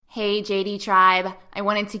Hey JD Tribe, I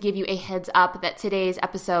wanted to give you a heads up that today's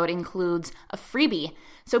episode includes a freebie.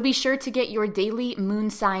 So be sure to get your daily moon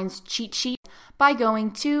signs cheat sheet by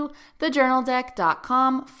going to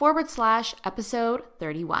thejournaldeck.com/episode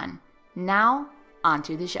 31. Now,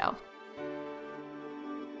 onto the show.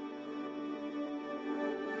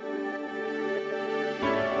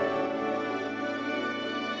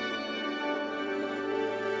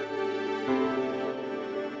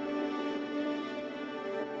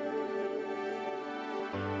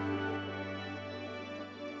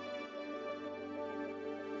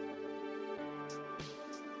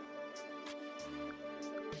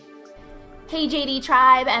 Hey JD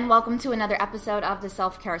Tribe, and welcome to another episode of the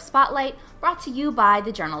Self-Care Spotlight, brought to you by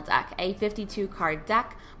the Journal Deck, a 52-card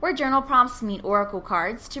deck where journal prompts meet oracle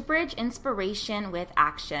cards to bridge inspiration with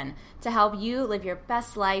action to help you live your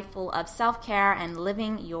best life full of self-care and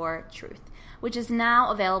living your truth, which is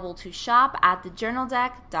now available to shop at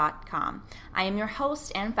thejournaldeck.com. I am your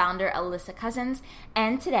host and founder, Alyssa Cousins,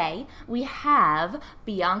 and today we have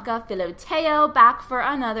Bianca Filoteo back for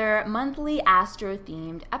another monthly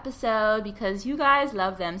astro-themed episode because you guys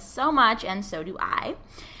love them so much, and so do I.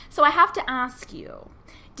 So I have to ask you,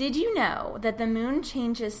 did you know that the moon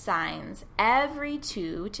changes signs every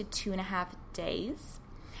 2 to 2.5 days?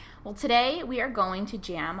 Well, today we are going to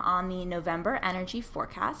jam on the November energy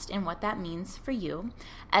forecast and what that means for you,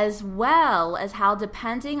 as well as how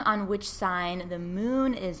depending on which sign the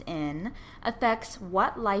moon is in affects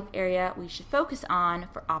what life area we should focus on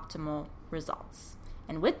for optimal results.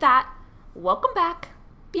 And with that, welcome back,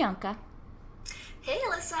 Bianca. Hey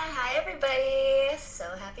Alyssa, hi everybody. So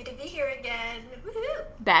happy to be here again. Woohoo!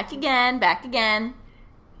 Back again.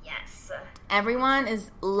 Yes. Everyone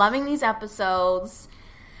is loving these episodes.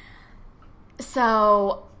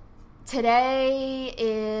 So today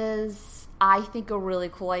is, I think, a really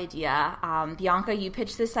cool idea. Bianca, you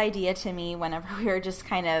pitched this idea to me whenever we were just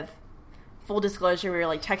kind of, full disclosure, we were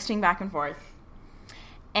like texting back and forth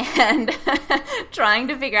and trying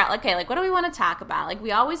to figure out, okay, like what do we want to talk about? Like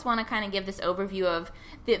we always want to kind of give this overview of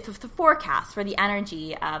the forecast for the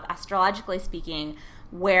energy of, astrologically speaking,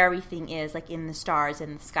 where everything is, like in the stars,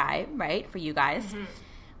 in the sky, right, for you guys. Mm-hmm.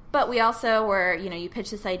 But we also were, you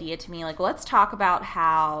pitched this idea to me, like, let's talk about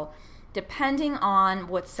how, depending on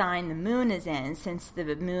what sign the moon is in, since the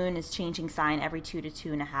moon is changing sign every 2 to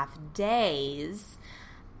 2.5 days,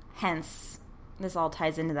 hence, this all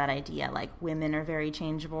ties into that idea, like, women are very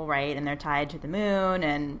changeable, right, and they're tied to the moon,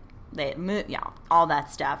 and all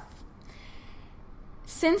that stuff.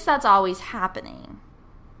 Since that's always happening,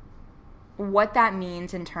 what that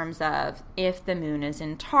means in terms of if the moon is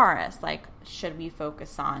in Taurus, like, should we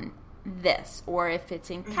focus on this? Or if it's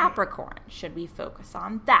in Capricorn, should we focus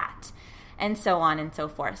on that? And so on and so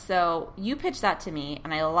forth. So you pitched that to me,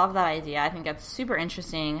 and I love that idea. I think that's super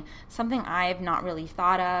interesting, something I've not really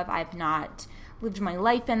thought of. I've not lived my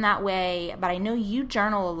life in that way, but I know you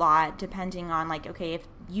journal a lot depending on, like, okay, if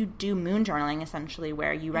you do moon journaling, essentially,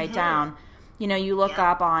 where you write down, you look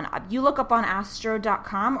up on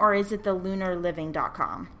astro.com, or is it the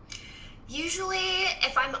lunarliving.com? Usually,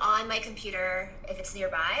 if I'm on my computer, if it's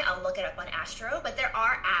nearby, I'll look it up on Astro, but there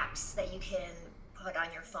are apps that you can put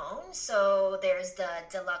on your phone. So there's the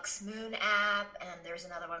Deluxe Moon app, and there's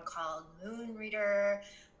another one called Moon Reader,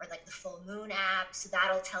 or like the Full Moon app. So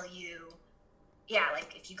that'll tell you,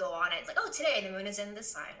 like if you go on it, it's like, oh, today the moon is in this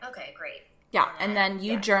sign. Okay, great. Yeah, and then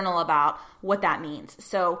you journal about what that means.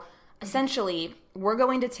 So essentially, we're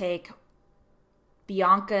going to take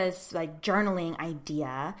Bianca's like journaling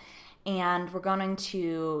idea, and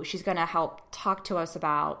she's going to help talk to us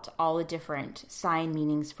about all the different sign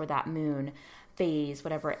meanings for that moon phase,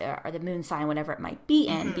 whatever, or the moon sign, whatever it might be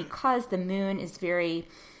in, because the moon is very,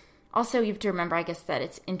 also you have to remember, I guess, that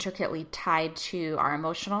it's intricately tied to our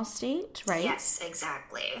emotional state, right? Yes,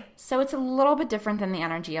 exactly. So it's a little bit different than the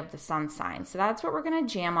energy of the sun sign. So that's what we're going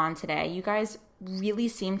to jam on today. You guys really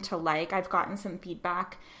seem to like, I've gotten some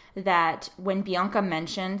feedback that when Bianca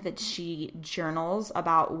mentioned that she journals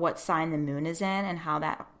about what sign the moon is in and how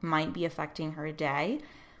that might be affecting her day,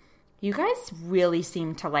 you guys really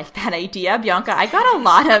seem to like that idea. Bianca, I got a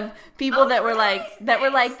lot of people that were like,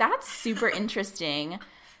 that's super interesting.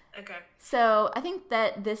 Okay. So I think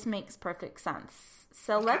that this makes perfect sense.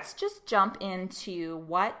 So let's just jump into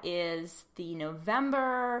what is the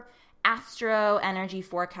November astro energy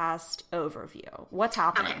forecast overview. What's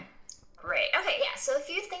happening? Okay. Great. Okay, yeah. So a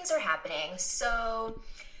few things are happening. So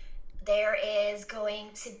there is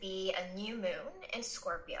going to be a new moon in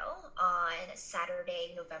Scorpio on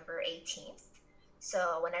Saturday, November 18th.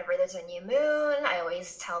 So whenever there's a new moon, I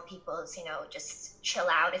always tell people, just chill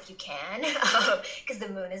out if you can, because the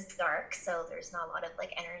moon is dark, so there's not a lot of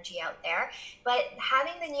like energy out there. But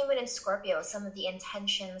having the new moon in Scorpio, some of the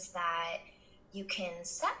intentions that you can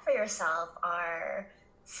set for yourself are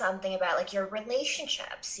something about like your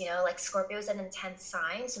relationships, like Scorpio is an intense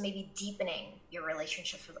sign, so maybe deepening your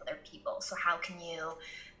relationships with other people. So how can you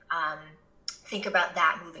think about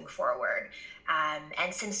that moving forward?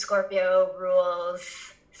 And since Scorpio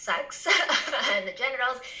rules sex and the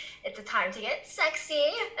genitals, it's a time to get sexy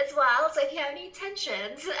as well. So if you have any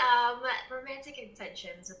tensions, romantic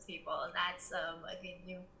intentions with people, that's a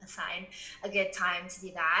good time to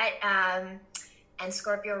do that. And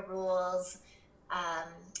Scorpio rules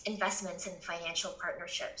investments and financial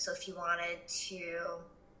partnerships. So if you wanted to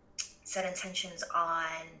set intentions on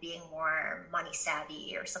being more money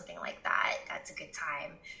savvy or something like that, that's a good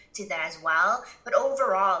time to do that as well. But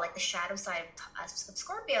overall, like the shadow side of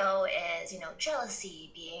Scorpio is,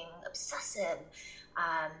 jealousy, being obsessive.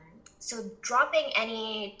 So dropping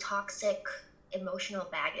any toxic emotional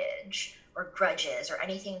baggage or grudges or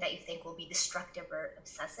anything that you think will be destructive or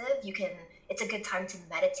obsessive, it's a good time to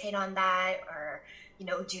meditate on that, or,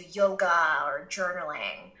 do yoga or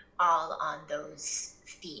journaling, all on those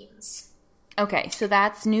themes. Okay, so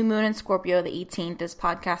that's new moon in Scorpio, the 18th. This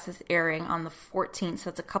podcast is airing on the 14th, so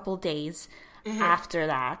it's a couple days after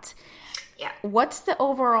that. Yeah. What's the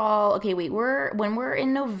overall... Okay, wait, when we're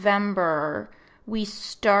in November, we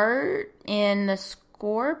start in the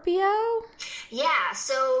Scorpio? Yeah,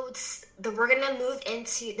 so we're going to move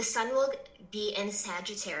into... The sun will be in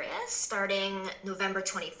Sagittarius starting November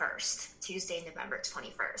 21st, Tuesday, November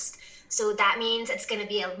 21st. So that means it's going to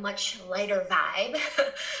be a much lighter vibe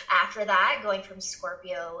after that, going from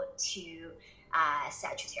Scorpio to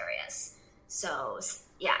Sagittarius. So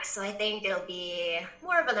I think it'll be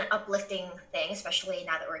more of an uplifting thing, especially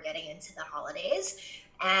now that we're getting into the holidays.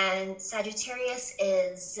 And Sagittarius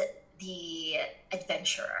is the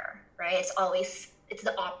adventurer, right? It's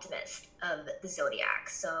the optimist of the zodiac.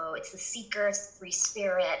 So it's the seeker, it's the free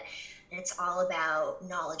spirit, and it's all about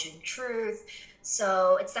knowledge and truth.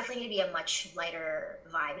 So it's definitely going to be a much lighter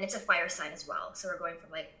vibe. And it's a fire sign as well. So we're going from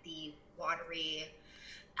like the watery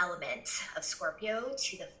element of Scorpio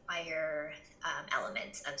to the fire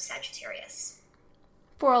element of Sagittarius.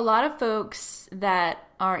 For a lot of folks that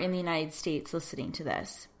are in the United States listening to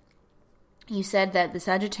this, you said that the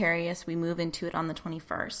Sagittarius, we move into it on the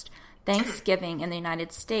 21st. Thanksgiving in the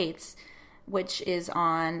United States, which is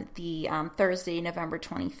on the Thursday, November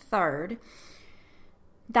 23rd.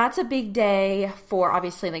 That's a big day for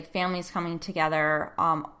obviously like families coming together.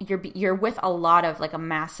 You're with a lot of like a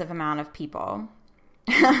massive amount of people.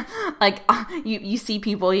 Like you see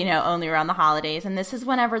people, only around the holidays. And this is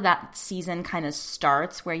whenever that season kind of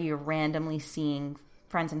starts where you're randomly seeing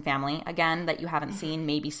friends and family again that you haven't seen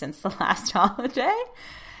maybe since the last holiday.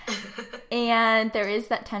 And there is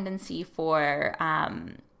that tendency for,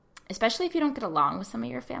 especially if you don't get along with some of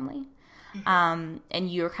your family, and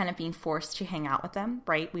you're kind of being forced to hang out with them,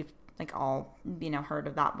 right? We've like all, heard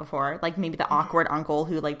of that before. Like maybe the awkward uncle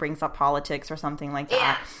who like brings up politics or something like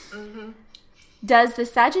that. Yeah. Mm-hmm. Does the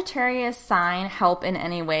Sagittarius sign help in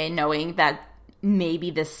any way, knowing that maybe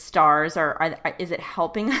the stars is it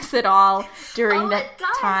helping us at all during that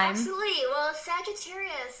time? Absolutely. Well,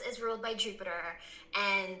 Sagittarius is ruled by Jupiter,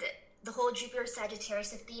 and the whole Jupiter Sagittarius,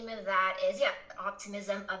 the theme of that is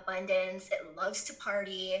optimism, abundance. It loves to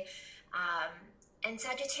party, and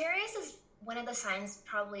Sagittarius is one of the signs,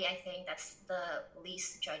 probably I think that's the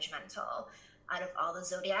least judgmental out of all the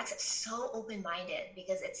zodiacs. It's so open-minded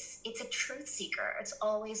because it's a truth seeker. It's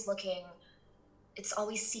always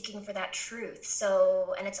seeking for that truth.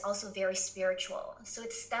 So, and it's also very spiritual. So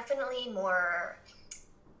it's definitely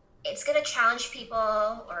it's going to challenge people,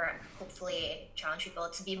 or hopefully challenge people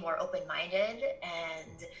to be more open-minded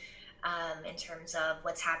and in terms of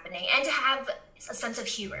what's happening, and to have a sense of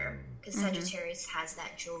humor, because Sagittarius has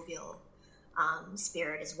that jovial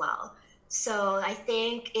spirit as well. So I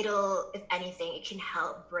think if anything, it can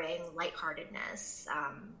help bring lightheartedness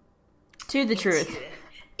to the truth.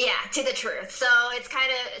 Yeah, to the truth. So it's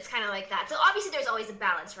kind of like that. So obviously there's always a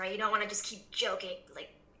balance, right? You don't want to just keep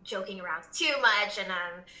joking around too much, and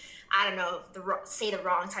I don't know, say the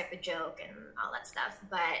wrong type of joke and all that stuff.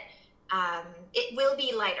 But it will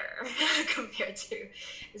be lighter compared to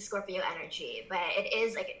the Scorpio energy. But it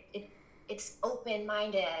is like it's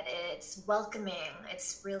open-minded, it's welcoming,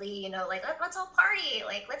 it's really, let's all party,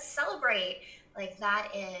 like, let's celebrate. Like, that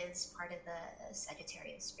is part of the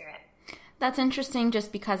Sagittarius spirit. That's interesting,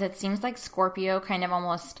 just because it seems like Scorpio kind of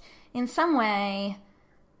almost, in some way,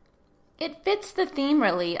 it fits the theme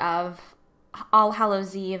really of All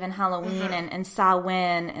Hallows Eve and Halloween and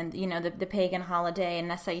Samhain and, you know, the pagan holiday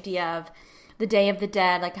and this idea of the Day of the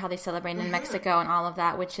Dead, like how they celebrate in Mexico and all of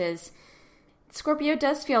that, which is, Scorpio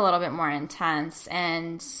does feel a little bit more intense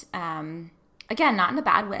and, again, not in a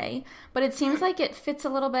bad way, but it seems like it fits a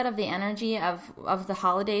little bit of the energy of the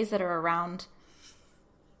holidays that are around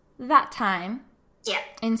that time. Yeah.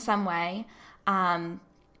 In some way. And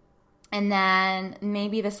then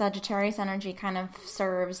maybe the Sagittarius energy kind of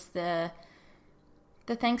serves the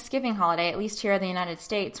Thanksgiving holiday, at least here in the United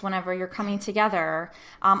States, whenever you're coming together.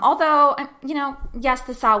 Although, you know, yes,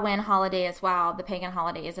 the Samhain holiday as well, the pagan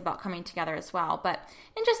holiday is about coming together as well. But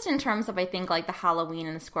just in terms of, I think, like the Halloween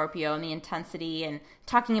and the Scorpio and the intensity and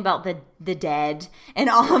talking about the dead and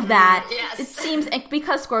all of that, yes. It seems,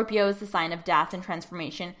 because Scorpio is the sign of death and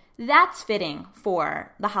transformation, that's fitting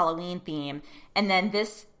for the Halloween theme. And then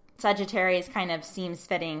this Sagittarius kind of seems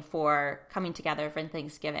fitting for coming together for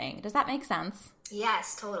Thanksgiving. Does that make sense?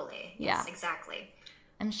 Yes, totally. Yes, Yeah. exactly.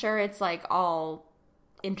 I'm sure it's like all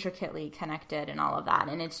intricately connected and all of that.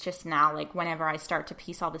 And it's just now like whenever I start to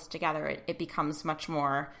piece all this together, it becomes much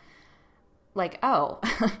more like, oh,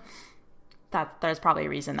 there's probably a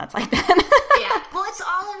reason that's like that. Yeah. Well, it's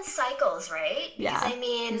all in cycles, right? Because, Yeah, I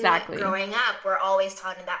mean, exactly. Growing up, we're always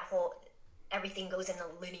taught in that whole, everything goes in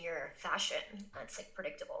a linear fashion. That's like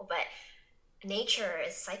predictable. But nature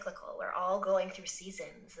is cyclical. We're all going through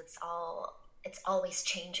seasons. It's always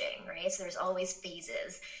changing, right? So there's always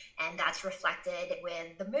phases, and that's reflected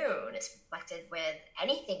with the moon. It's reflected with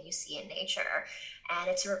anything you see in nature, and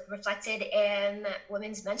it's reflected in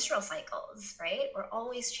women's menstrual cycles, right? We're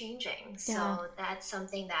always changing. Yeah. So that's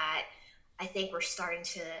something that I think we're starting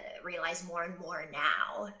to realize more and more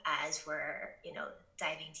now as we're, you know,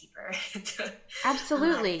 diving deeper into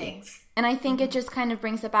Absolutely. things. And I think it just kind of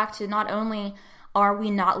brings it back to not only are we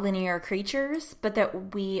not linear creatures, but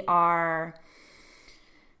that we are,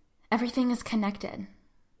 everything is connected.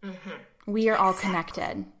 We are all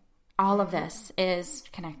connected. All of this is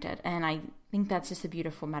connected. And I think that's just a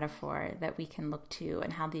beautiful metaphor that we can look to,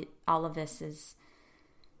 and how all of this is,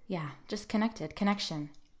 just connected. Connection.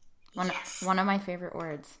 One of my favorite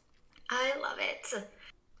words. I love it.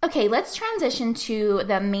 Okay, let's transition to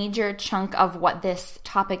the major chunk of what this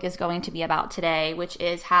topic is going to be about today, which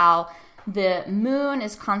is how the moon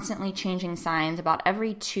is constantly changing signs about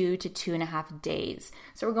every 2 to 2.5 days.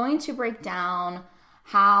 So we're going to break down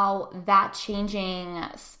how that changing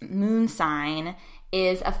moon sign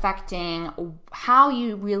is affecting how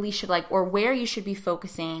you really should or where you should be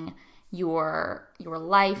focusing your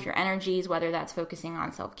life, your energies, whether that's focusing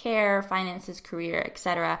on self-care, finances, career,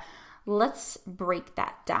 etc. Let's break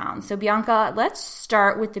that down. So Bianca, let's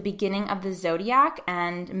start with the beginning of the zodiac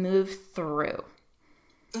and move through.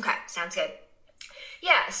 Okay, sounds good.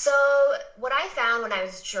 Yeah, so what I found when I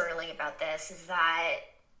was journaling about this is that,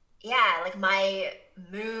 like my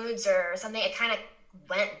moods or something, it kind of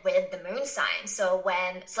went with the moon sign. So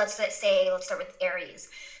let's start with Aries.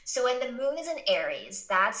 So when the moon is in Aries,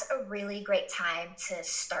 that's a really great time to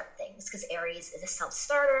start things, because Aries is a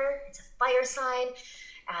self-starter, it's a fire sign.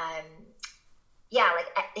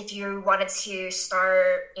 If you wanted to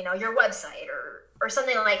start, your website or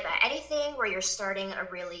something like that, anything where you're starting a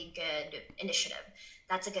really good initiative,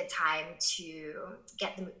 that's a good time to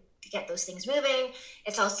get those things moving.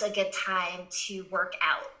 It's also a good time to work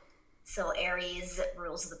out. So Aries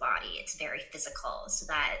rules the body. It's very physical. So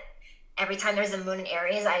that every time there's a moon in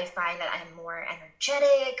Aries, I find that I'm more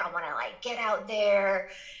energetic. I want to get out there,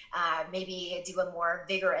 maybe do a more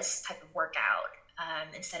vigorous type of workout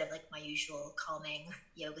instead of my usual calming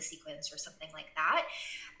yoga sequence or something like that.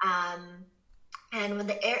 And when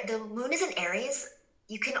the moon is in Aries,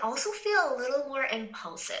 you can also feel a little more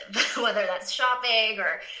impulsive, whether that's shopping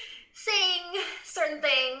or saying certain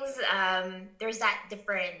things. There's that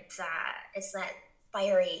different, it's that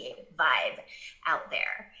fiery vibe out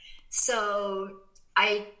there. So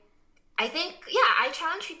I think, I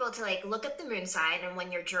challenge people to look up the moon sign, and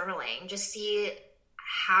when you're journaling, just see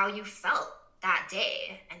how you felt that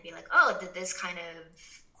day and be like, oh, did this kind of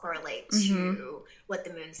correlate to what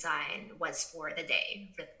the moon sign was for the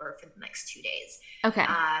day or for the next 2 days. Okay.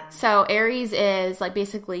 So Aries is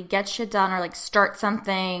basically get shit done or start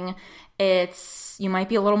something. You might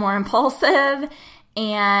be a little more impulsive,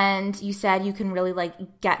 and you said you can really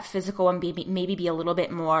get physical and maybe be a little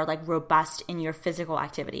bit more robust in your physical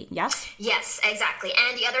activity. Yes? Yes, exactly.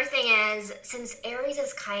 And the other thing is, since Aries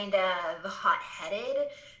is kind of hot-headed,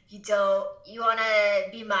 you want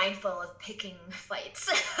to be mindful of picking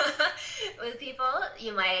fights with people.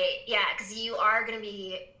 You might, because you are going to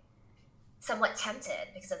be somewhat tempted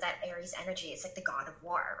because of that Aries energy. It's like the god of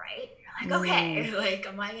war, right? You're like, okay, like,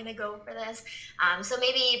 am I going to go for this? So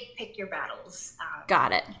maybe pick your battles.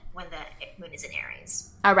 Got it. When the moon is in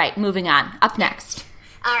Aries. All right, moving on. Up next.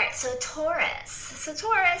 All right, so Taurus. So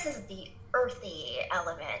Taurus is the earthy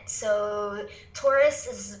element. So Taurus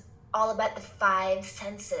is all about the five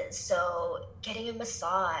senses. So getting a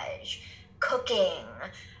massage, cooking,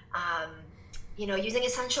 using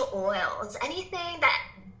essential oils, anything that,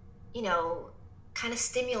 kind of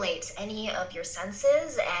stimulates any of your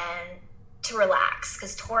senses and to relax,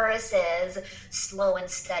 because Taurus is slow and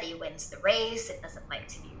steady wins the race. It doesn't like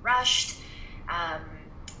to be rushed.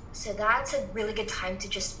 So that's a really good time to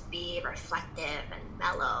just be reflective and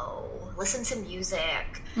mellow, listen to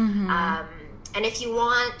music. And if you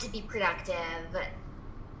want to be productive,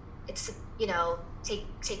 it's,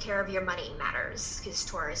 take care of your money matters, because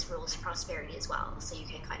Taurus rules prosperity as well. So you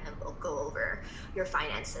can kind of go over your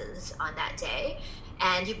finances on that day.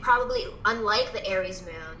 And you probably, unlike the Aries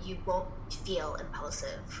moon, you won't feel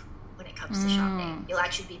impulsive when it comes to shopping. You'll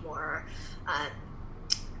actually be more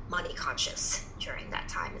money conscious during that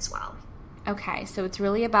time as well. Okay, so it's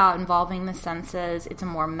really about involving the senses. It's a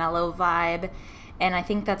more mellow vibe. And I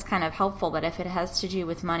think that's kind of helpful that if it has to do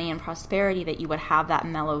with money and prosperity, that you would have that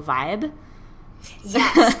mellow vibe.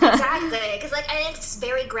 Yes, exactly. Because it's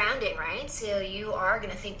very grounding, right? So you are going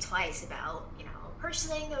to think twice about,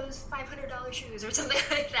 purchasing those $500 shoes or something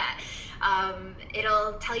like that.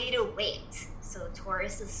 It'll tell you to wait. So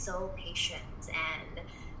Taurus is so patient and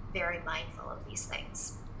very mindful of these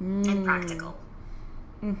things and practical.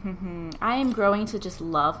 I am growing to just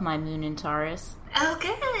love my moon in Taurus. Oh,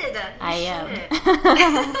 good.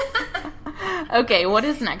 am. Okay, what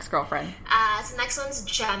is next, girlfriend? So next one's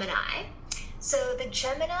Gemini. So the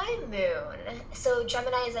Gemini moon, so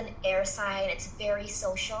Gemini is an air sign. It's very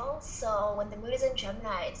social. So when the moon is in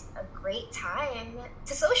Gemini, it's a great time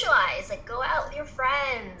to socialize. Like, go out with your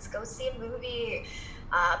friends, go see a movie,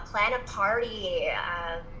 plan a party.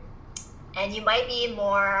 And you might be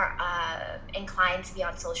more inclined to be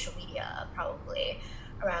on social media probably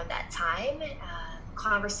around that time. Good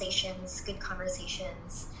conversations,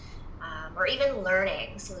 or even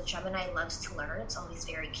learning. So the Gemini loves to learn. It's always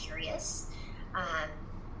very curious.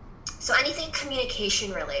 So anything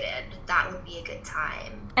communication related, that would be a good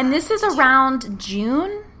time. And this is around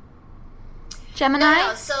June? Gemini?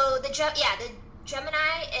 No, so the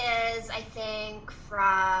Gemini is, I think,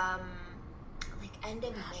 from end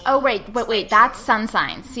of May. Oh, wait. That's sun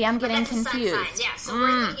signs. See, I'm getting confused. Sun signs, yeah. So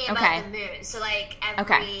we're thinking about the moon. So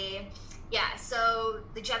so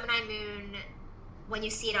the Gemini moon, when you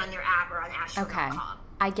see it on your app or on Astro.com.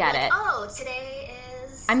 I get it. Oh, today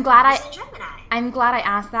is Gemini. I'm glad I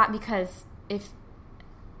asked that, because if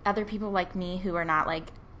other people like me who are not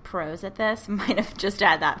pros at this might have just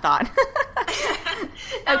had that thought.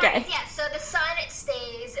 Okay. Yeah, so the sun, it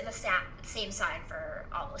stays in the same sign for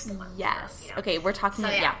almost a month. Yes. Okay, we're talking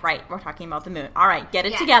right. We're talking about the moon. All right, get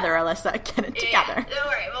it together, Alyssa. Get it together. Don't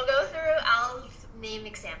worry. We'll go through, I'll name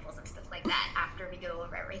examples and stuff like that after we go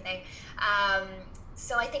over everything.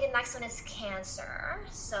 So I think the next one is Cancer.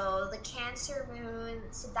 So the Cancer moon,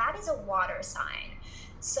 so that is a water sign.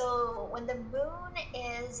 So when the moon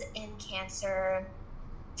is in Cancer,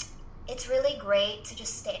 it's really great to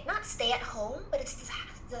just not stay at home, but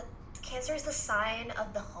the Cancer is the sign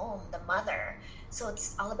of the home, the mother. So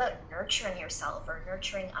it's all about nurturing yourself or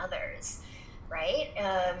nurturing others, right?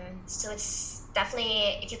 So it's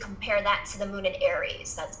definitely, if you compare that to the moon in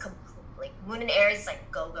Aries, that's completely, moon in Aries is like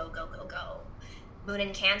go, go, go, go, go. Moon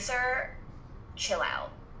in Cancer, chill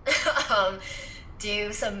out.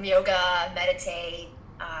 Do some yoga, meditate.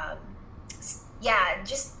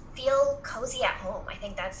 Just feel cozy at home. I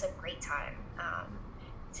think that's a great time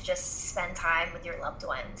to just spend time with your loved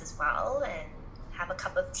ones as well, and have a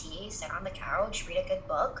cup of tea, sit on the couch, read a good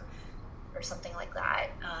book or something like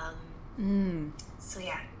that. So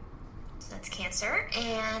that's Cancer.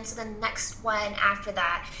 And so the next one after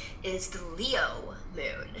that is the Leo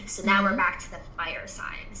moon. So now we're back to the fire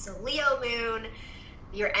sign. So Leo moon,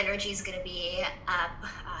 your energy is going to be up.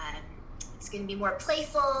 It's going to be more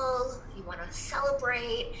playful. You want to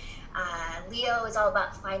celebrate. Leo is all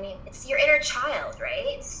about it's your inner child,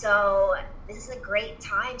 right? So this is a great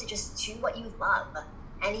time to just do what you love.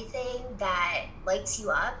 Anything that lights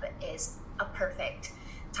you up is a perfect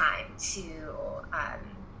time to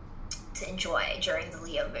enjoy during the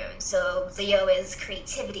Leo moon. So Leo is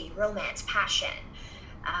creativity, romance, passion,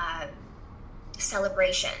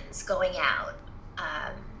 celebrations, going out.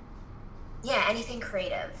 Anything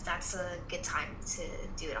creative. That's a good time to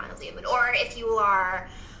do it on a Leo moon. Or if you are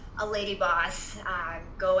a lady boss,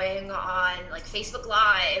 going on like Facebook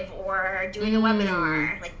Live or doing a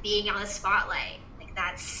webinar, like being on the spotlight. Like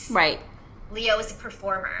that's right. Leo is a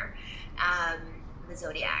performer, the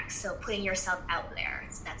zodiac. So putting yourself out there,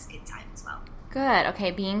 so that's a good time as well. Good.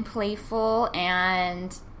 Okay, being playful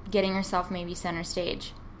and getting yourself maybe center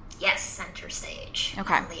stage. Yes, center stage.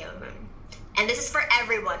 Okay. Leo moon. And this is for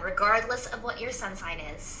everyone, regardless of what your sun sign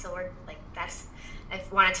is. So we're like, I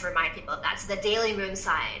wanted to remind people of that. So the daily moon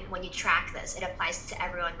sign, when you track this, it applies to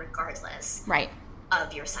everyone regardless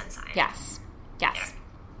of your sun sign. Yes. Yeah.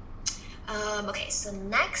 Okay, so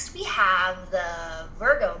next we have the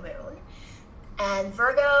Virgo moon. And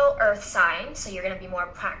Virgo, earth sign, so you're going to be more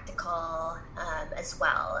practical as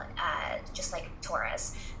well, just like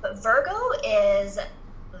Taurus. But Virgo is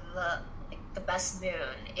the best moon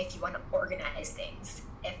if you want to organize things.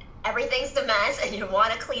 If everything's a mess and you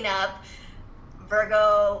want to clean up,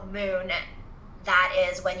 Virgo moon, that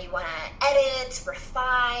is when you want to edit,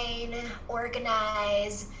 refine,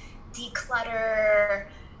 organize, declutter,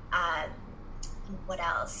 what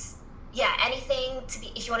else? Yeah, anything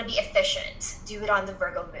if you want to be efficient, do it on the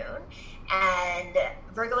Virgo moon. And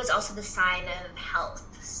Virgo is also the sign of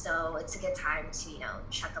health. So it's a good time to,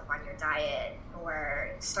 check up on your diet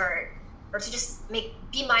or to just be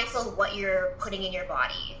mindful of what you're putting in your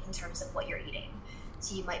body in terms of what you're eating.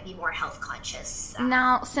 So you might be more health conscious.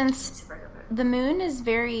 Now, since the moon is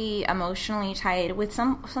very emotionally tied with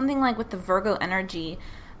something like with the Virgo energy,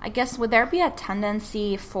 I guess would there be a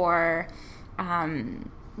tendency for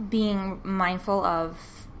being mindful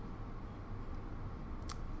of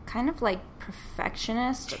kind of like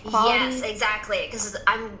perfectionist quality? Yes, exactly. Because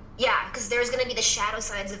there's going to be the shadow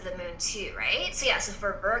sides of the moon too, right? So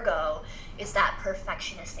for Virgo, it's that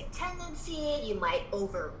perfectionistic tendency. You might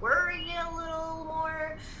over worry a little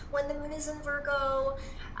more when the moon is in Virgo.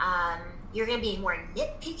 You're going to be more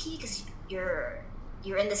nitpicky because you're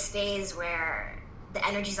in this phase where the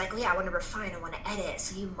energy's like, I want to refine, I want to edit.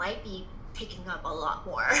 So you might be picking up a lot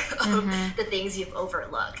more of the things you've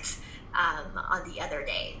overlooked on the other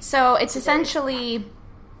days. So it's essentially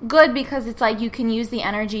good because it's like you can use the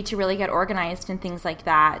energy to really get organized and things like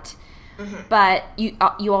that. But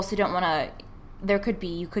you also don't want to.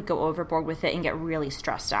 You could go overboard with it and get really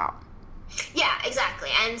stressed out. Yeah, exactly.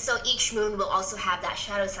 And so each moon will also have that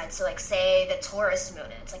shadow side. So like say the Taurus moon,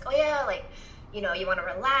 it's like, you want to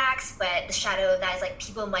relax, but the shadow of that is like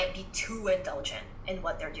people might be too indulgent in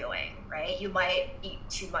what they're doing, right? You might eat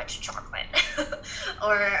too much chocolate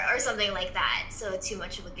or something like that. So too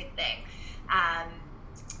much of a good thing.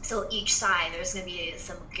 So each sign, there's going to be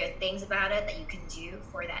some good things about it that you can do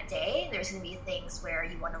for that day. And there's going to be things where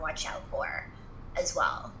you want to watch out for as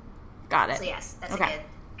well. Got it. So yes, that's a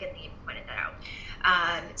good thing you pointed that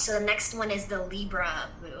out. So the next one is the Libra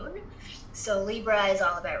moon. So Libra is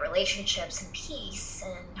all about relationships and peace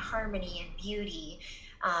and harmony and beauty.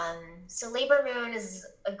 So Libra moon is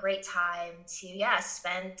a great time to,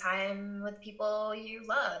 spend time with people you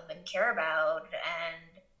love and care about and,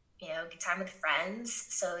 good time with friends.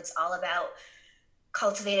 So it's all about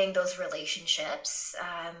cultivating those relationships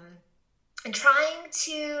and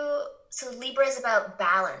so Libra is about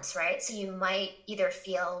balance, right? So you might either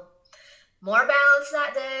feel more balanced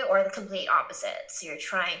that day or the complete opposite. So you're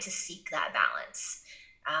trying to seek that balance.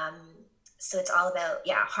 So it's all about,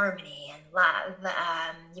 harmony and love.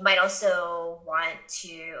 You might also want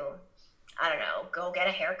to, go get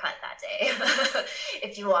a haircut that day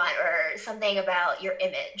if you want, or something about your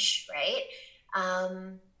image, right?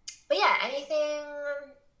 But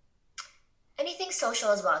anything social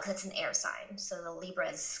as well, because it's an air sign. So the Libra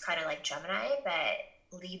is kind of like Gemini,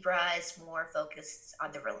 but Libra is more focused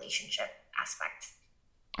on the relationship aspect.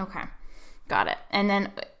 Okay, got it. And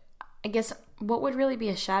then I guess what would really be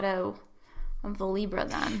a shadow of the Libra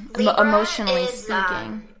then, emotionally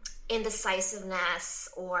speaking? Indecisiveness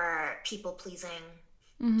or people pleasing.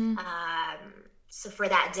 Mm-hmm. So for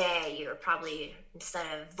that day, you're probably, instead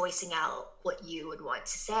of voicing out what you would want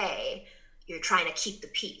to say, you're trying to keep the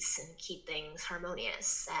peace and keep things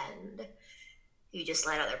harmonious, and you just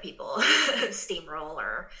let other people steamroll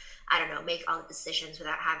or, make all the decisions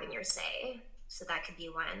without having your say. So that could be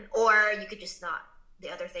one. Or you could just not. The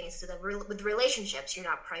other thing is with relationships, you're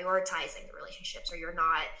not prioritizing the relationships, or you're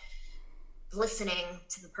not listening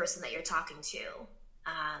to the person that you're talking to.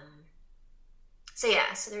 So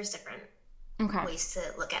there's different ways to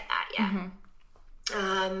look at that. Yeah.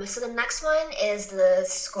 Mm-hmm. So the next one is the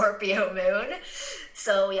Scorpio moon.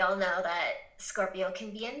 So we all know that Scorpio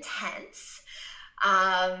can be intense.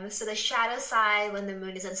 So the shadow side when the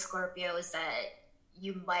moon is in Scorpio is that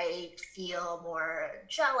you might feel more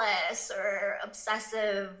jealous or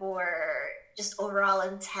obsessive or just overall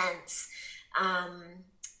intense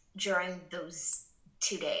during those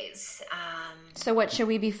 2 days. So what should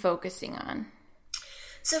we be focusing on?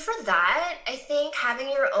 So for that, I think having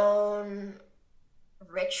your own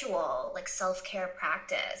ritual, like self-care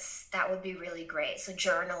practice, that would be really great. So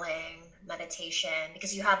journaling, meditation,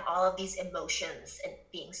 because you have all of these emotions and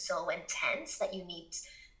being so intense that you need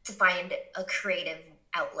to find a creative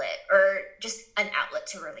outlet or just an outlet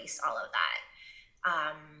to release all of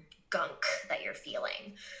that gunk that you're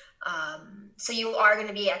feeling. So you are going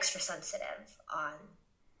to be extra sensitive on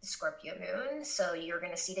the Scorpio moon. So you're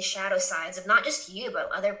going to see the shadow sides of not just you, but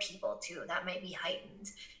other people too. That might be heightened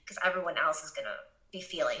because everyone else is going to be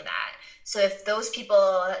feeling that. So if those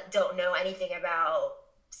people don't know anything about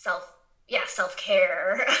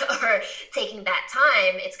self-care or taking that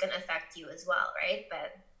time, it's going to affect you as well, right?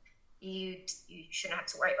 But you shouldn't have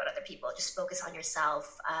to worry about other people. Just focus on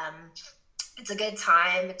yourself. It's a good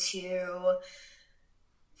time to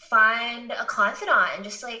find a confidant and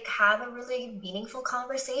just like have a really meaningful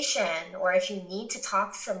conversation. Or if you need to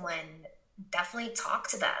talk to someone, definitely talk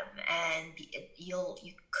to them, and you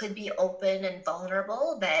could be open and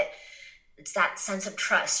vulnerable, but it's that sense of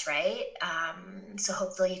trust, right? So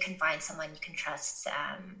hopefully you can find someone you can trust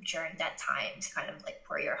during that time to kind of like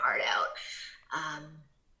pour your heart out.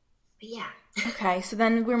 But yeah. Okay, so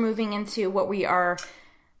then we're moving into what we are.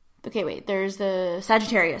 Okay, wait, there's the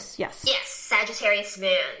Sagittarius, yes. Yes, Sagittarius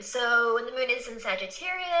moon. So when the moon is in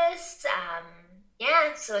Sagittarius,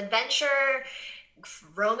 so adventure,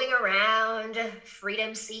 roaming around,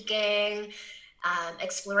 freedom seeking,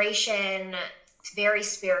 exploration, it's very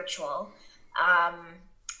spiritual.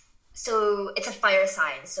 So it's a fire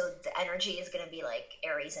sign, so the energy is going to be like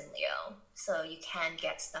Aries and Leo. So you can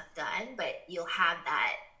get stuff done, but you'll have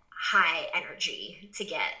that high energy to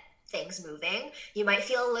get things moving. You might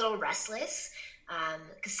feel a little restless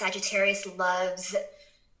because Sagittarius loves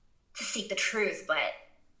to seek the truth, but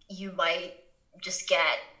you might just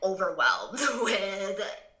get overwhelmed with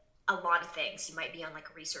a lot of things. You might be on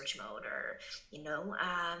like research mode or,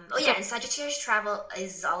 and Sagittarius travel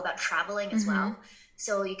is all about traveling as well.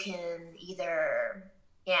 So you can either,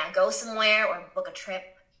 go somewhere or book a trip,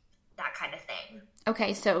 that kind of thing.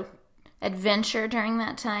 Okay, so adventure during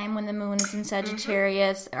that time when the moon is in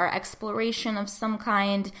Sagittarius, or exploration of some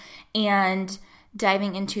kind, and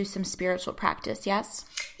diving into some spiritual practice, yes?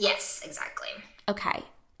 Yes, exactly. Okay,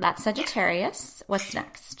 that's Sagittarius. What's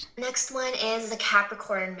next? Next one is the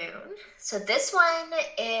Capricorn moon. So this one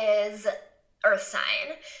is Earth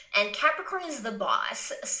sign, and Capricorn is the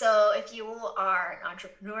boss. So if you are an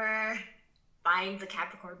entrepreneur, find the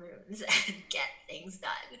Capricorn moons and get things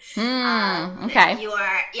done. Okay. You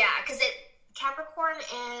are, because Capricorn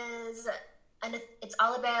is, it's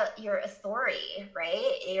all about your authority,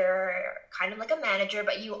 right? You're kind of like a manager,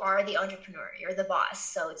 but you are the entrepreneur. You're the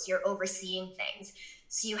boss. So you're overseeing things.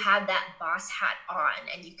 So you have that boss hat on,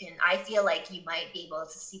 and I feel like you might be able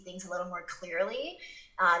to see things a little more clearly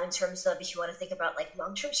in terms of if you want to think about like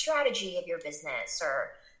long-term strategy of your business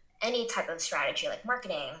or any type of strategy like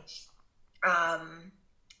marketing.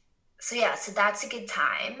 So that's a good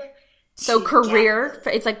time. So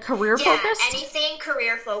it's like career focused? Anything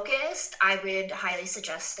career focused, I would highly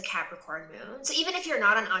suggest the Capricorn moon. So even if you're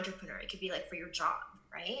not an entrepreneur, it could be like for your job,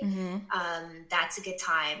 right? That's a good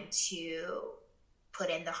time to put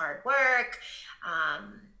in the hard work.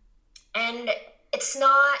 And it's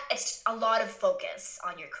a lot of focus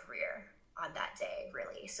on your career on that day,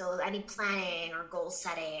 really. So any planning or goal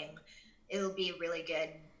setting, it'll be a really good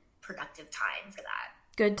productive time for that.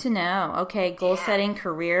 Good to know. Okay, goal setting,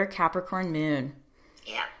 career, Capricorn moon.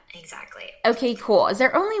 Yeah, exactly. Okay, cool. Is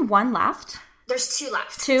there only one left? There's two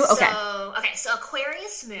left. Two? Okay. So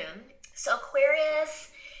Aquarius moon. So Aquarius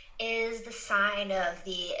is the sign of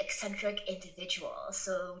the eccentric individual.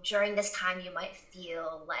 So during this time, you might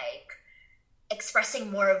feel like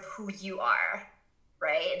expressing more of who you are,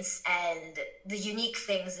 right? And the unique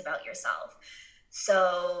things about yourself.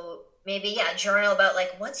 So maybe, journal about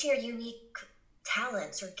like, what's your unique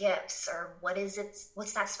talents or gifts, or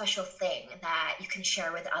what's that special thing that you can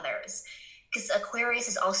share with others? Because Aquarius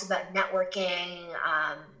is also about networking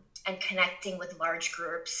and connecting with large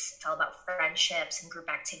groups. It's all about friendships and group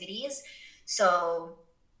activities. So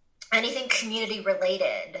anything community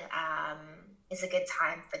related is a good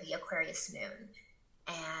time for the Aquarius moon.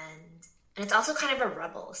 And it's also kind of a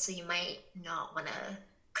rebel, so you might not want to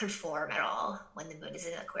conform at all when the moon is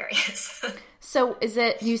in Aquarius. So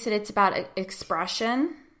you said it's about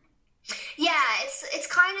expression? Yeah,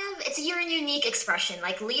 it's your unique expression.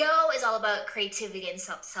 Like Leo is all about creativity and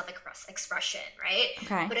self-expression, right?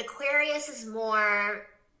 Okay. But Aquarius is more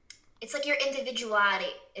it's like your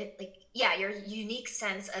individuality, your unique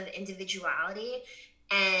sense of individuality,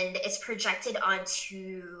 and it's projected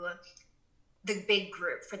onto the big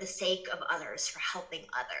group for the sake of others, for helping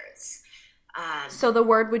others. So the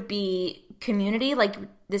word would be community, like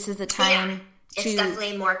this is the time it's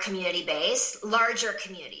definitely more community-based, larger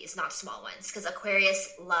communities, not small ones, because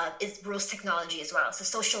Aquarius rules technology as well. So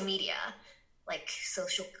social media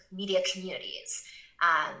communities.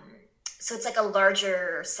 So it's like a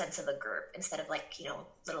larger sense of a group instead of like,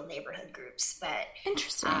 little neighborhood groups. But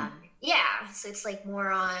interesting. So it's like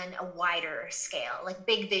more on a wider scale, like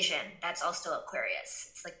big vision. That's also Aquarius.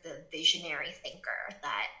 It's like the visionary thinker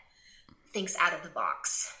that thinks out of the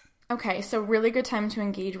box. Okay, so really good time to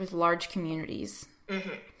engage with large communities.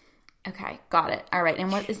 Mm-hmm. Okay, got it. All right, and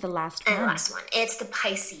what is the last one? And the last one, it's the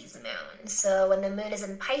Pisces moon. So when the moon is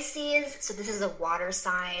in Pisces, so this is a water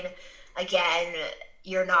sign. Again,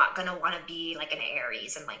 you're not going to want to be like an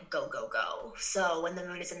Aries and like go, go, go. So when the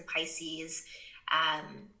moon is in Pisces,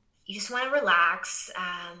 you just want to relax.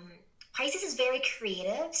 Pisces is very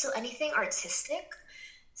creative, so anything artistic.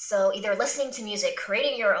 So either listening to music,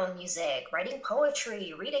 creating your own music, writing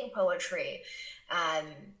poetry, reading poetry,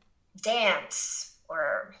 dance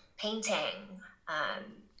or painting,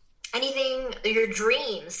 anything, your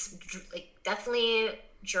dreams, like definitely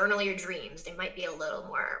journal your dreams. They might be a little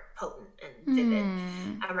more potent and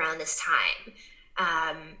vivid around this time.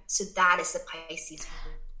 So that is the Pisces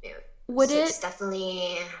moon. It's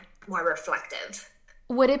definitely more reflective.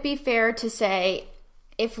 Would it be fair to say,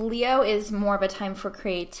 if Leo is more of a time for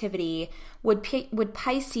creativity, would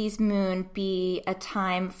Pisces moon be a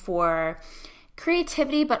time for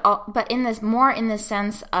creativity, but in the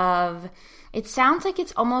sense of, it sounds like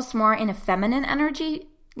it's almost more in a feminine energy,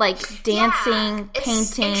 like dancing,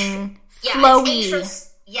 painting, flowy.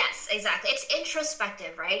 Yes, exactly. It's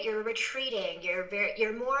introspective, right? You're retreating.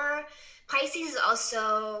 You're more. Pisces is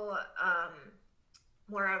also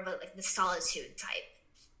more of the solitude type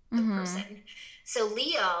of person. So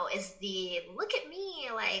Leo is the look at me,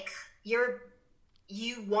 like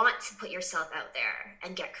you want to put yourself out there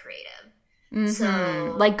and get creative.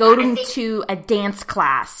 So like going to a dance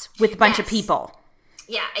class with a bunch of people.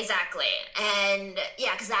 Yeah, exactly. And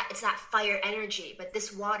because it's that fire energy, but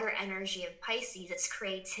this water energy of Pisces, its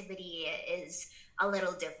creativity is a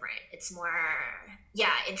little different. It's more,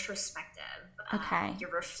 introspective. Okay.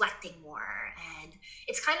 You're reflecting more, and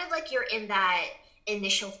it's kind of like you're in that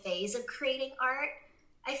initial phase of creating art,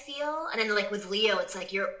 I feel. And then like with Leo, it's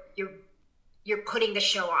like you're putting the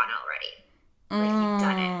show on already. Like you've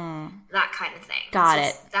done it. That kind of thing. Got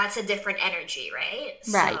it. That's a different energy, right?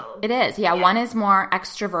 Right. So, it is. Yeah, one is more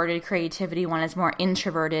extroverted creativity, one is more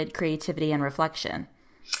introverted creativity and reflection.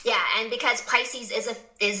 Yeah, and because Pisces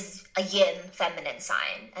is a yin feminine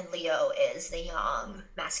sign, and Leo is the yang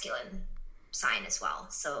masculine sign as well.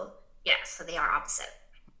 So so they are opposite.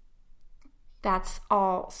 That's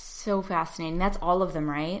all so fascinating. That's all of them,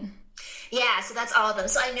 right? Yeah, so that's all of them.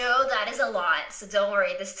 So I know that is a lot, so don't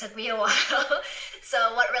worry. This took me a while.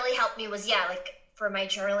 So what really helped me was, for my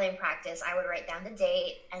journaling practice, I would write down the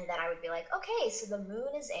date, and then I would be like, okay, so the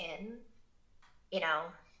moon is in,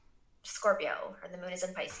 Scorpio, or the moon is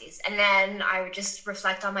in Pisces. And then I would just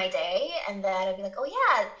reflect on my day, and then I'd be like, oh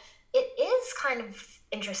yeah, it is kind of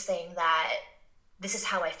interesting that this is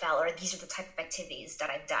how I felt, or these are the type of activities that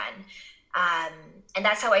I've done. And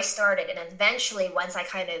that's how I started. And eventually, once I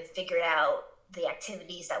kind of figured out the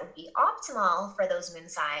activities that would be optimal for those moon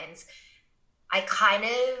signs, I kind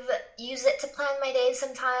of use it to plan my days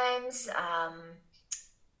sometimes.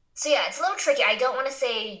 So it's a little tricky. I don't want to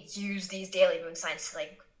say use these daily moon signs to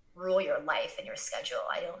rule your life and your schedule.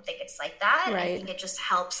 I don't think it's like that. Right. I think it just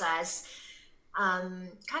helps us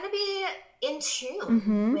kind of be in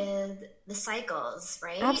tune with the cycles,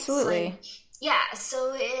 right? Absolutely.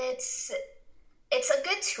 So it's a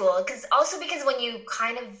good tool because when you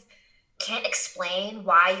kind of can't explain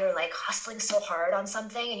why you're hustling so hard on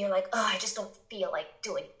something and you're like, oh, I just don't feel like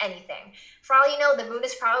doing anything. For all you know, the moon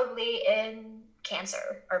is probably in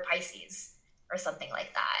Cancer or Pisces or something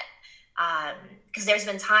like that. Because there's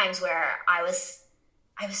been times where I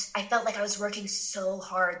felt like I was working so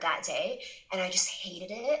hard that day and I just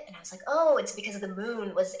hated it. And I was like, oh, it's because the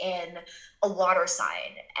moon was in a water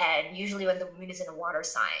sign. And usually when the moon is in a water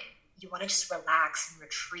sign, you want to just relax and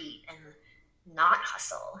retreat and not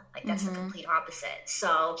hustle. That's the complete opposite.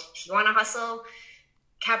 So if you want to hustle,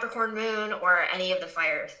 Capricorn moon or any of the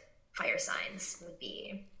fire signs would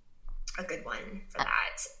be a good one for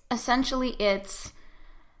that. Essentially, it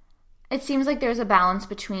seems like there's a balance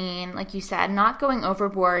between, like you said, not going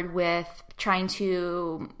overboard with trying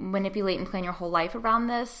to manipulate and plan your whole life around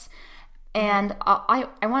this, And I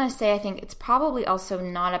want to say, I think it's probably also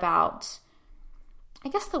not about, I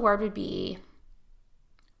guess the word would be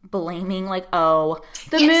blaming, like, oh,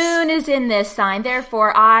 the moon is in this sign,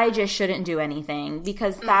 therefore I just shouldn't do anything,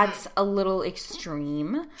 because that's a little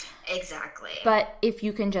extreme. Exactly. But if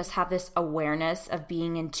you can just have this awareness of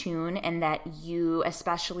being in tune, and that you,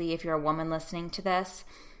 especially if you're a woman listening to this,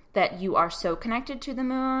 that you are so connected to the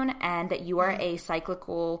moon, and that you are a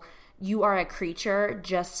cyclical, you are a creature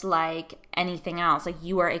just like anything else. Like,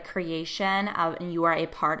 you are a creation of, and you are a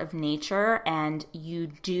part of nature, and you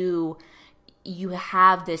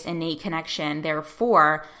have this innate connection.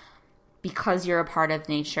 Therefore, because you're a part of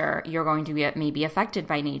nature, you're going to be maybe affected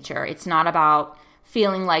by nature. It's not about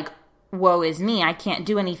feeling like, woe is me, I can't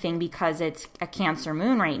do anything because it's a Cancer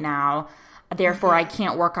moon right now, therefore I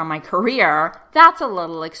can't work on my career. That's a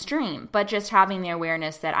little extreme. But just having the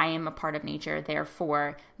awareness that I am a part of nature,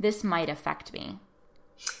 therefore this might affect me.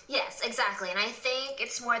 Yes, exactly. And I think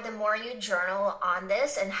it's more, the more you journal on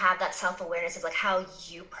this and have that self-awareness of like how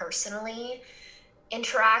you personally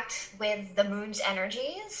interact with the moon's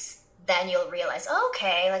energies, then you'll realize, oh,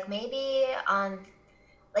 okay, like maybe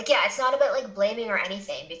like, yeah, it's not about like blaming or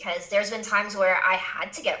anything, because there's been times where I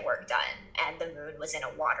had to get work done and the moon was in a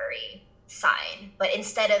watery sign. But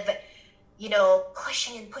instead of,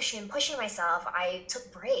 pushing myself, I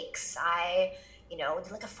took breaks. I,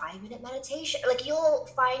 did like a 5-minute meditation. Like, you'll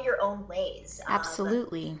find your own ways.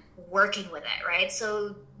 Absolutely. Working with it, right?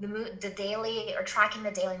 So the moon, the daily, or tracking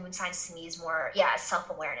the daily moon signs to me is more, a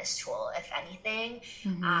self-awareness tool, if anything.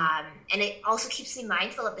 And it also keeps me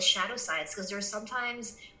mindful of the shadow sides, because there's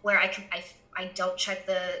sometimes where I don't check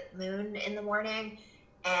the moon in the morning,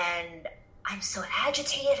 and I'm so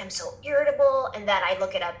agitated, I'm so irritable, and then I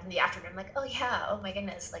look it up in the afternoon, I'm like, oh my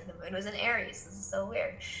goodness, like the moon was in Aries, this is so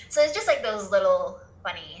weird. So it's just like those little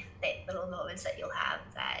funny little moments that you'll have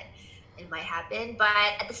that it might happen. But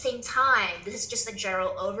at the same time, this is just a general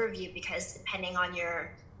overview, because depending on your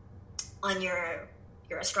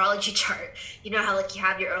astrology chart, how like you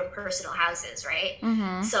have your own personal houses, right?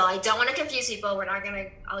 So I don't want to confuse people.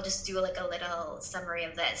 I'll just do like a little summary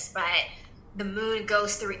of this, but the moon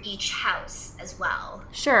goes through each house as well.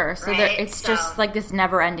 Sure. So right? It's just like this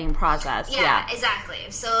never-ending process. Yeah, exactly.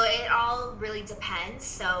 So it all really depends.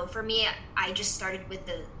 So for me, I just started with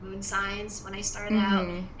the moon signs when I started out.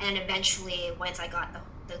 And eventually, once I got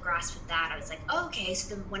the grasp of that, I was like, oh, okay,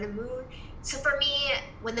 so so for me,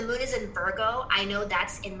 when the moon is in Virgo, I know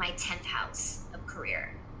that's in my 10th house of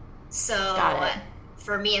career. So got it.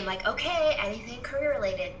 For me, I'm like, okay, anything career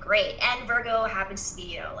related, great. And Virgo happens to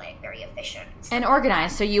be, like very efficient and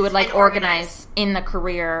organized. So you would like organize in the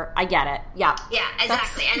career. I get it. Yeah. Yeah,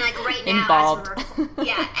 exactly. And like right now, involved.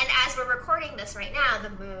 and as we're recording this right now, the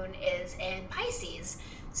moon is in Pisces.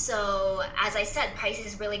 So as I said,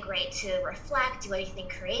 Pisces is really great to reflect, do anything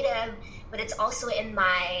creative, but it's also in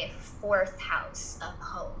my 4th house of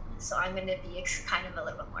home. So I'm going to be kind of a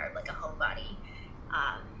little bit more of like a homebody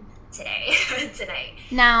tonight.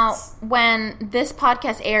 Now, when this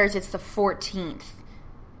podcast airs, it's the 14th.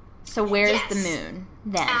 So where's the moon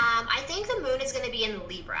then? I think the moon is going to be in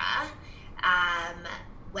Libra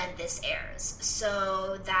when this airs.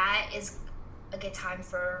 So that is a good time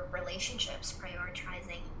for relationships,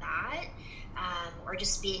 prioritizing that, or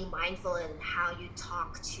just being mindful in how you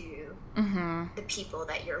talk to the people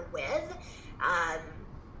that you're with.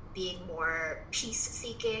 Being more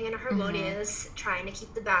peace-seeking and harmonious, trying to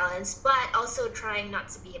keep the balance, but also trying not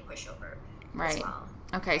to be a pushover as well.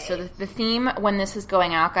 Okay, right? So the theme when this is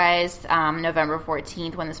going out, guys, November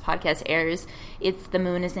 14th, when this podcast airs, it's the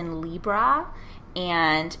moon is in Libra,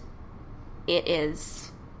 and it is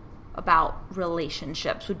about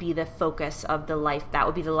relationships would be the focus of the life. That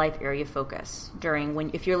would be the life area focus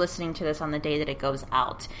if you're listening to this on the day that it goes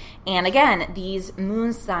out. And again, these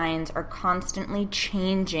moon signs are constantly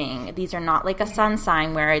changing. These are not like a sun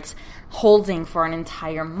sign where it's holding for an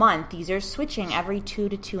entire month. These are switching every 2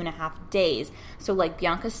 to 2.5 days. So like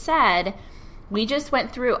Bianca said, we just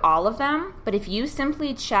went through all of them, but if you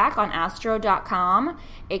simply check on astro.com,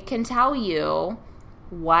 it can tell you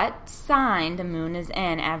what sign the moon is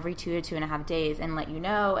in every 2 to 2.5 days and let you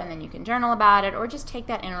know, and then you can journal about it or just take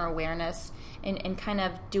that inner awareness and kind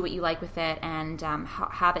of do what you like with it and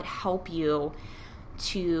have it help you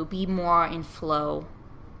to be more in flow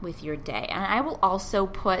with your day. And I will also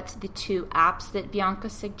put the 2 apps that Bianca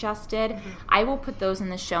suggested. I will put those in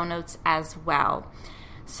the show notes as well.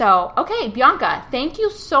 So, okay, Bianca, thank you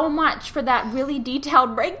so much for that really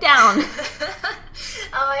detailed breakdown.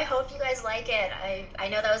 I hope you guys like it. I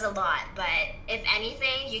know that was a lot, but if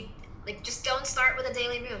anything, you just don't start with a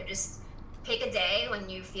daily moon. Just pick a day when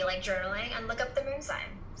you feel like journaling and look up the moon sign.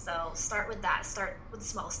 So start with that. Start with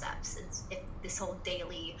small steps if this whole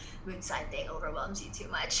daily moon sign thing overwhelms you too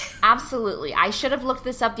much. Absolutely. I should have looked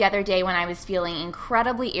this up the other day when I was feeling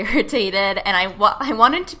incredibly irritated, and I felt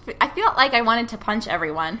like I wanted to punch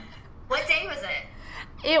everyone. What day was it?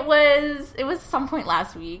 It was some point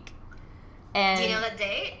last week. And do you know the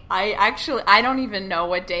date? I don't even know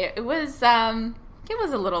what day it was. It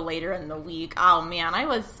was a little later in the week. Oh man, I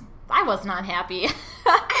was not happy.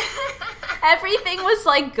 Everything was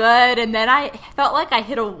like good, and then I felt like I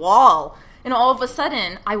hit a wall, and all of a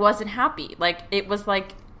sudden I wasn't happy. Like it was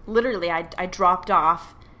like literally I dropped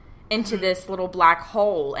off into this little black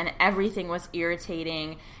hole, and everything was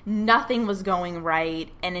irritating. Nothing was going right,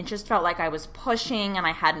 and it just felt like I was pushing, and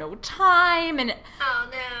I had no time. And oh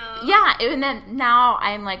no, yeah. And then now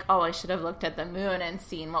I'm like, oh, I should have looked at the moon and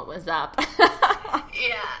seen what was up.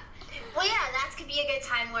 Yeah. Well, yeah, that could be a good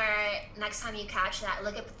time where next time you catch that,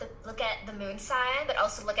 look at the moon sign, but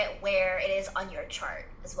also look at where it is on your chart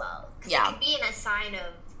as well. Because it could be in a sign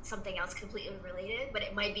of something else completely related, but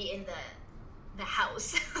it might be in the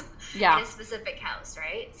house. Yeah. In a specific house,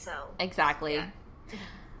 right? So exactly. Yeah.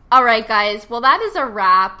 All right, guys. Well, that is a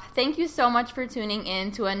wrap. Thank you so much for tuning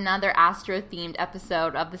in to another Astro-themed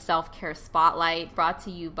episode of the Self-Care Spotlight, brought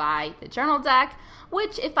to you by the Journal Deck,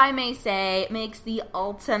 which, if I may say, makes the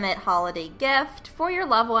ultimate holiday gift for your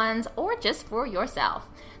loved ones or just for yourself.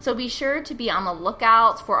 So be sure to be on the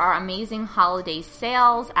lookout for our amazing holiday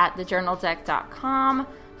sales at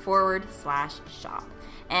thejournaldeck.com/shop.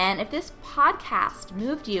 And if this podcast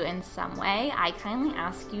moved you in some way, I kindly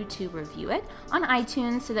ask you to review it on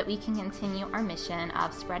iTunes so that we can continue our mission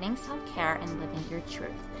of spreading self-care and living your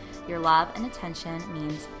truth. Your love and attention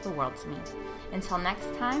means the world to me. Until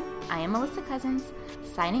next time, I am Melissa Cousins,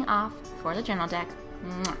 signing off for the Journal Deck.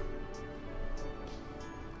 Mwah.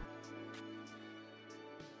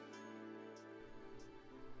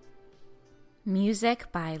 Music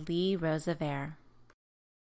by Lee Rosevere.